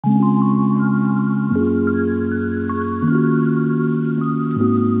When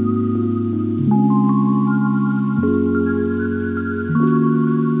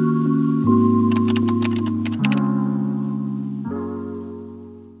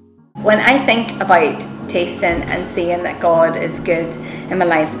I think about tasting and seeing that God is good in my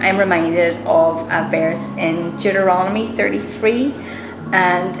life, I'm reminded of a verse in Deuteronomy 33,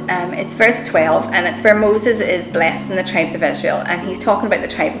 and it's verse 12, and it's where Moses is blessing the tribes of Israel, and he's talking about the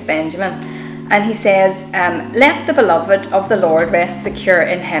tribe of Benjamin, and he says, "Let the beloved of the Lord rest secure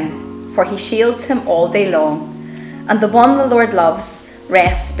in him, for he shields him all day long, and the one the Lord loves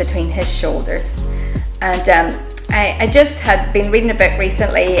rests between his shoulders." And I just had been reading a book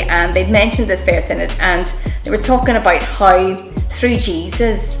recently, and they'd mentioned this verse in it, and they were talking about how through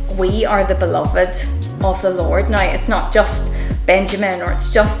Jesus we are the beloved of the Lord. Now, it's not just Benjamin or it's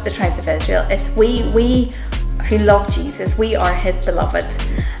just the tribes of Israel, it's we who love Jesus, we are his beloved.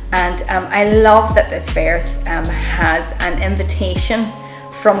 And I love that this verse has an invitation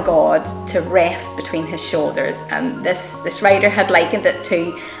from God to rest between his shoulders, and this writer had likened it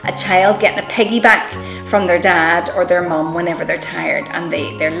to a child getting a piggyback from their dad or their mum whenever they're tired, and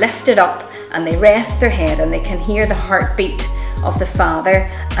they're lifted up and they rest their head and they can hear the heartbeat of the Father.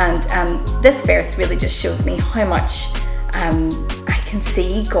 And this verse really just shows me how much I can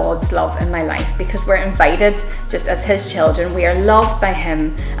see God's love in my life, because we're invited just as his children, we are loved by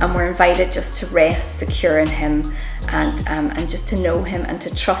him, and we're invited just to rest secure in him, and just to know him and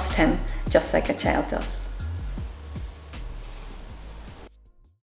to trust him just like a child does.